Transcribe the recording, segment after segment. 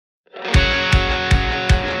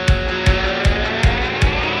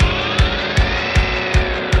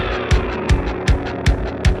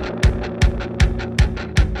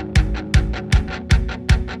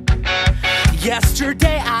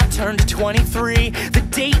turned 23. The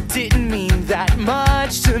date didn't mean that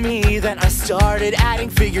much to me. Then I started adding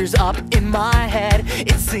figures up in my head.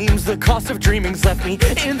 It seems the cost of dreaming's left me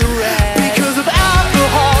in the red. Because of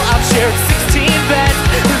alcohol, I've shared 16 beds.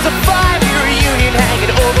 There's a 5-year reunion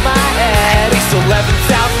hanging over my head. At least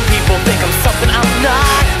 11,000 people think I'm something I'm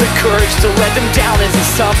not. The courage to let them down isn't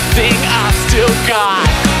something I've still got.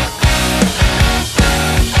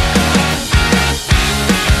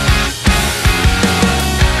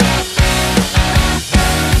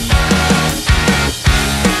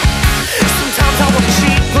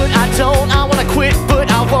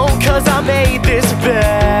 Cause I made this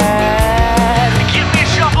bed. Give me a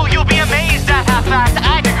shovel, you'll be amazed at how fast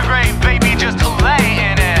I dig a grave, baby, just lay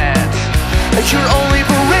in it. You're only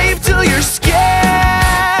brave till you're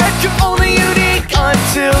scared. You're only unique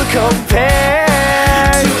until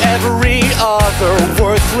compared to every other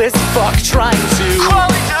worthless fuck trying to